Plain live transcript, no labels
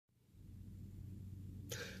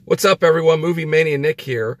What's up, everyone? Movie Mania Nick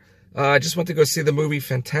here. I just went to go see the movie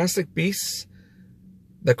Fantastic Beasts: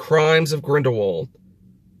 The Crimes of Grindelwald.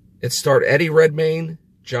 It starred Eddie Redmayne,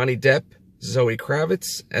 Johnny Depp, Zoe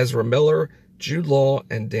Kravitz, Ezra Miller, Jude Law,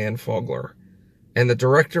 and Dan Fogler. And the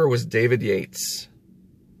director was David Yates.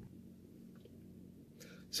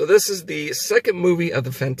 So this is the second movie of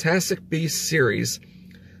the Fantastic Beasts series,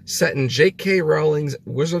 set in J.K. Rowling's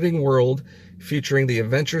Wizarding World, featuring the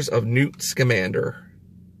adventures of Newt Scamander.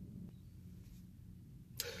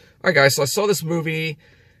 Alright guys, so I saw this movie,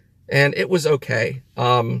 and it was okay.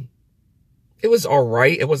 It was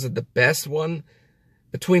alright. It wasn't the best one.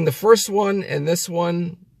 Between the first one and this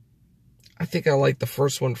one, I think I liked the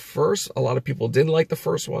first one first. A lot of people didn't like the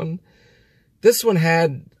first one. This one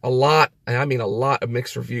had a lot, and I mean a lot, of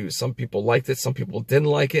mixed reviews. Some people liked it, some people didn't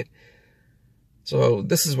like it. So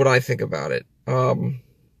this is what I think about it.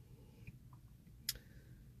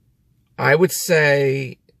 I would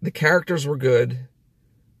say the characters were good.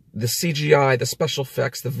 The CGI, the special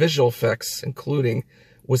effects, the visual effects, including,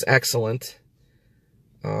 was excellent.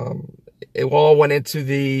 It all went into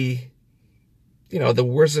the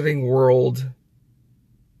Wizarding World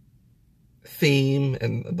theme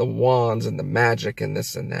and the wands and the magic and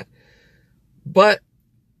this and that. But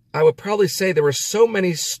I would probably say there were so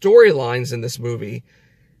many storylines in this movie.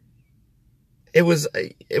 It was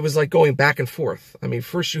like going back and forth. I mean,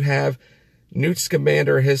 first you have Newt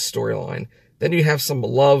Scamander, his storyline. Then you have some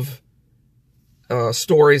love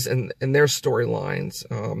stories and their storylines.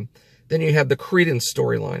 Then you have the Credence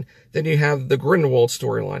storyline. Then you have the Grindelwald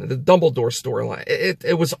storyline, the Dumbledore storyline.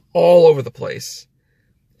 It was all over the place.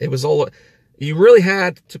 It was all. You really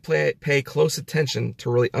had to pay close attention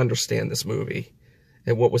to really understand this movie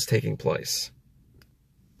and what was taking place.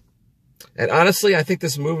 And honestly, I think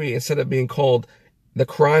this movie, instead of being called The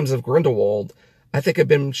Crimes of Grindelwald, I think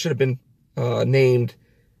it should have been named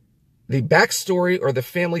The Backstory or the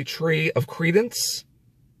Family Tree of Credence,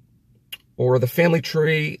 or The Family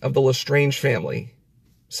Tree of the Lestrange Family.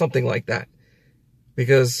 Something like that.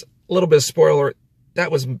 Because, a little bit of spoiler,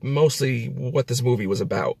 that was mostly what this movie was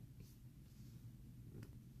about.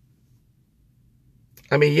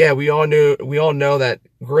 I mean, yeah, we all know that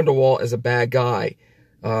Grindelwald is a bad guy.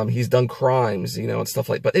 He's done crimes, and stuff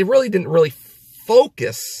like that. But it really didn't really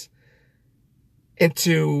focus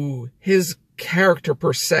into his character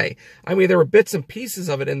per se. I mean, there were bits and pieces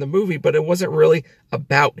of it in the movie, but it wasn't really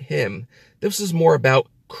about him. This is more about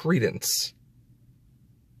Credence.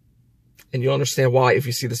 And you'll understand why if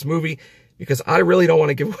you see this movie, because I really don't want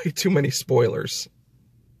to give away too many spoilers.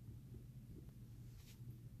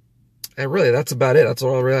 And really, that's about it. That's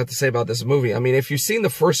all I really have to say about this movie. I mean, if you've seen the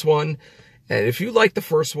first one, and if you like the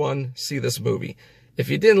first one, see this movie. If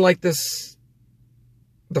you didn't like the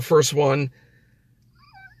first one,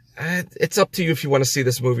 it's up to you if you want to see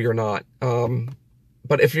this movie or not.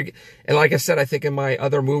 But and like I said, I think in my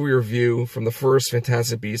other movie review from the first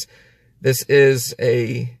Fantastic Beasts, this is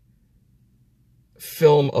a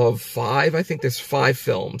film of 5. I think there's 5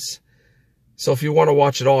 films. So if you want to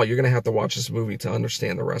watch it all, you're going to have to watch this movie to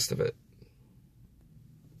understand the rest of it.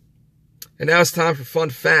 And now it's time for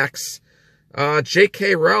fun facts.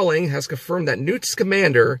 J.K. Rowling has confirmed that Newt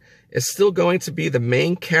Scamander is still going to be the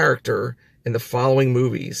main character in the following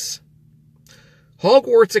movies.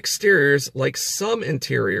 Hogwarts exteriors, like some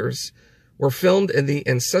interiors, were filmed in the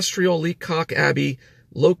ancestral Leacock Abbey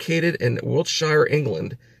located in Wiltshire,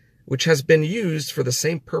 England, which has been used for the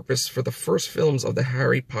same purpose for the first films of the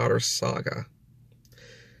Harry Potter saga.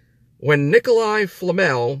 When Nikolai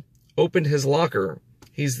Flamel opened his locker,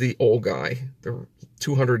 he's the old guy, the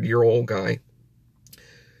 200-year-old guy,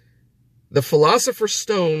 the Philosopher's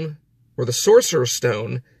Stone, or the Sorcerer's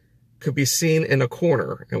Stone, could be seen in a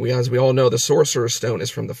corner. And as we all know, the Sorcerer's Stone is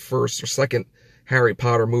from the first or second Harry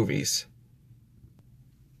Potter movies.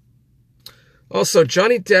 Also,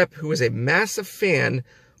 Johnny Depp, who is a massive fan,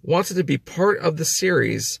 wanted to be part of the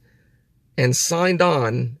series and signed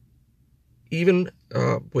on even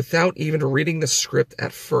without even reading the script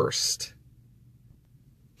at first.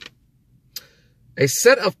 A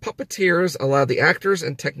set of puppeteers allowed the actors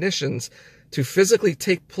and technicians to physically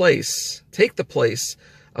take the place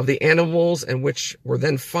of the animals, and which were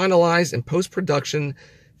then finalized in post-production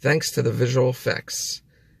thanks to the visual effects.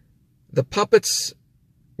 The puppets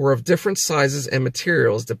were of different sizes and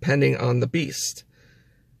materials depending on the beast.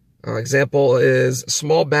 Example is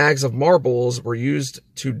small bags of marbles were used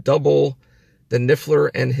to double the Niffler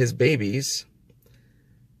and his babies.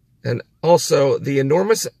 And also, the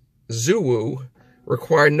enormous Zuwu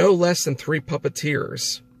required no less than 3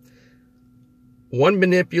 puppeteers. one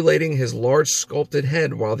manipulating his large sculpted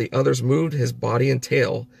head while the others moved his body and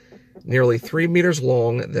tail, nearly 3 meters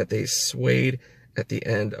long, that they swayed at the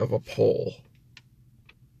end of a pole.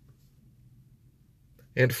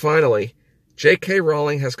 And finally, J.K.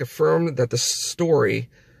 Rowling has confirmed that the story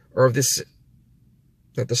arc,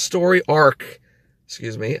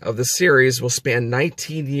 of the series will span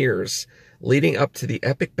 19 years, leading up to the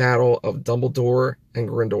epic battle of Dumbledore and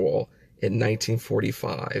Grindelwald in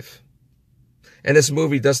 1945. And this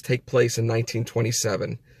movie does take place in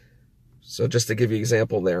 1927. So just to give you an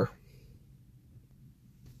example there.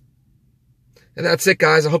 And that's it,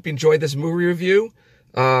 guys. I hope you enjoyed this movie review.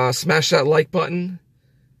 Smash that like button.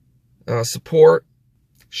 Support.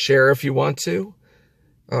 Share if you want to.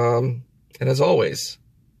 And as always,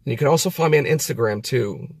 you can also find me on Instagram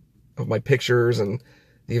too, of my pictures and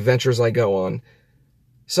the adventures I go on.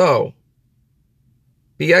 So,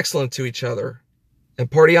 be excellent to each other. And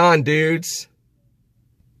party on, dudes.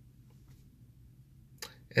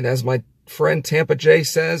 And as my friend Tampa J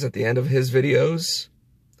says at the end of his videos,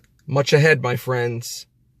 much ahead, my friends.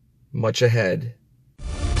 Much ahead.